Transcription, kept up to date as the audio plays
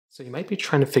So you might be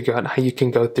trying to figure out how you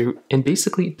can go through and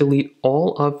basically delete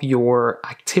all of your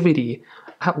activity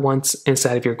at once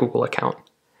inside of your Google account.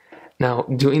 Now,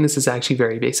 doing this is actually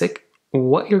very basic.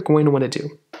 What you're going to want to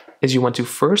do is you want to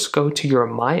first go to your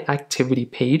My Activity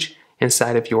page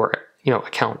inside of your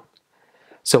account.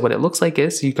 So what it looks like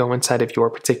is you go inside of your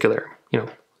particular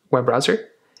web browser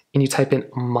and you type in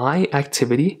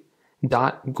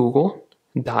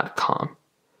myactivity.google.com.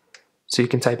 So you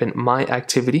can type in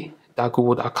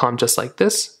myactivity.google.com just like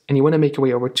this, and you want to make your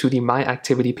way over to the My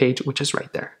Activity page, which is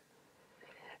right there.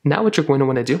 Now what you're going to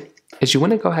want to do is you want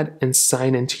to go ahead and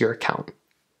sign into your account.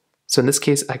 So in this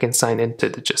case, I can sign into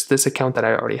just this account that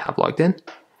I already have logged in,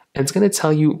 and it's going to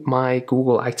tell you my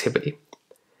Google activity.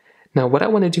 Now what I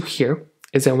want to do here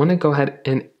is I want to go ahead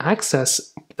and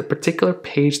access the particular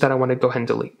page that I want to go ahead and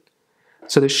delete.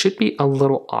 So there should be a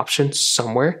little option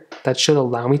somewhere that should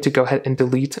allow me to go ahead and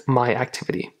delete my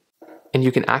activity. And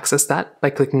you can access that by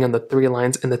clicking on the three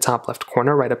lines in the top left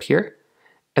corner right up here.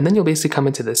 And then you'll basically come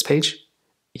into this page.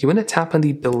 You want to tap on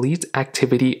the Delete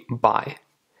Activity By.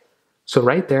 So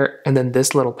right there, and then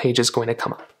this little page is going to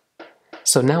come up.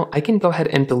 So now I can go ahead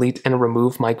and delete and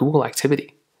remove my Google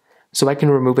activity. So I can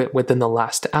remove it within the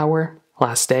last hour,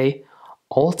 last day,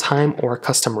 all time, or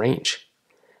custom range.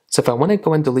 So if I want to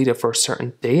go and delete it for a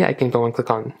certain day, I can go and click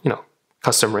on,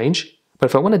 custom range. But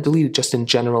if I want to delete it just in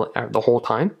general the whole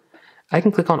time, I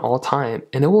can click on all time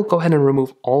and it will go ahead and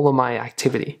remove all of my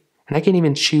activity. And I can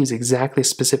even choose exactly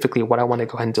specifically what I want to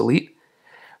go ahead and delete.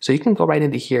 So you can go right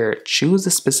into here, choose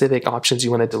the specific options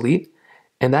you want to delete,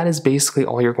 and that is basically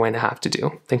all you're going to have to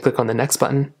do. Then click on the next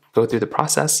button, go through the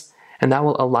process, and that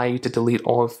will allow you to delete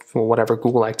all of whatever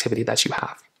Google activity that you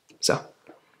have. So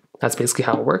that's basically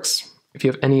how it works. If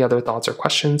you have any other thoughts or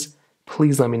questions,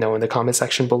 please let me know in the comment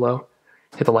section below.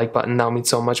 Hit the like button, that would mean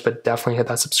so much, but definitely hit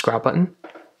that subscribe button.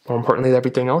 More importantly than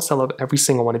everything else, I love every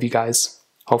single one of you guys.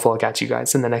 Hopefully I'll catch you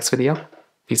guys in the next video.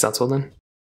 Peace out till then.